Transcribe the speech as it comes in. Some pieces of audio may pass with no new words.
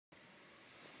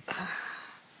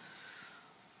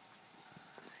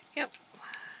Yep.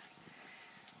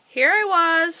 Here I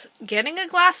was, getting a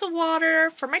glass of water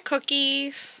for my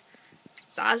cookies.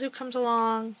 Zazu comes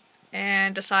along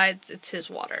and decides it's his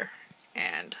water.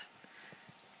 And,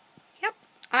 yep,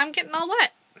 I'm getting all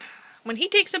wet. When he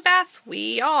takes a bath,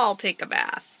 we all take a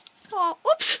bath. Oh,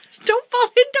 oops, don't fall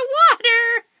into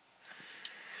water.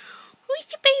 Who's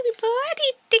your baby boy? Are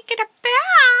you taking a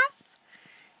bath?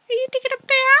 Are you taking a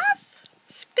bath?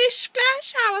 Splish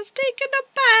splash, I was taking a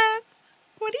bath.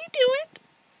 What are you doing?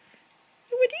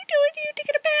 What are you doing? Are you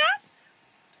taking a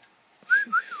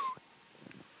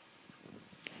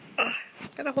bath?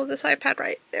 Gotta hold this iPad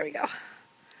right. There we go.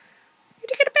 You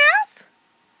taking a bath?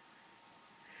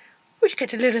 Who's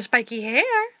got a little spiky hair?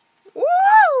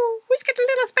 Whoa! Who's got a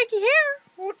little spiky hair?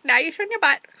 Ooh, now you're showing your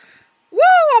butt.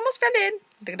 Whoa! Almost fell in.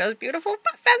 Look at those beautiful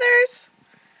butt feathers.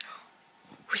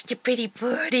 Who's the pretty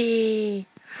birdie?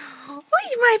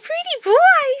 Who's my pretty boy,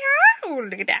 huh? Oh,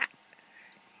 look at that.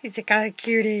 He's a kind of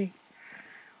cutie.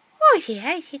 Oh,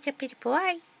 yeah, he's a pretty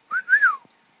boy.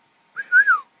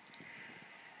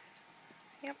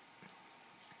 Yep.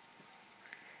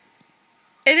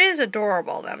 It is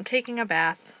adorable, them taking a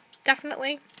bath.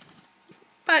 Definitely.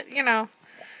 But, you know,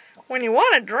 when you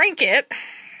want to drink it...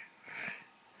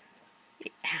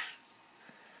 Yeah.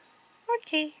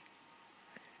 Okay.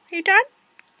 Are you done?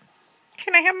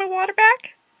 Can I have my water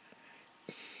back?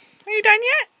 Are you done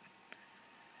yet?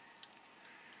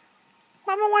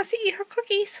 Mama wants to eat her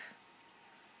cookies.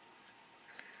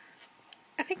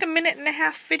 I think a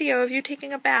 1.5-minute video of you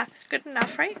taking a bath is good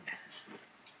enough, right?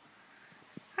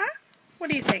 Huh? What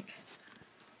do you think?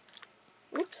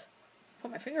 Oops.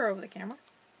 Put my finger over the camera.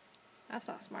 That's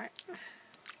not smart.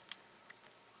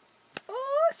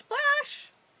 Oh,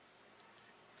 splash!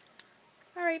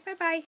 Alright, bye-bye.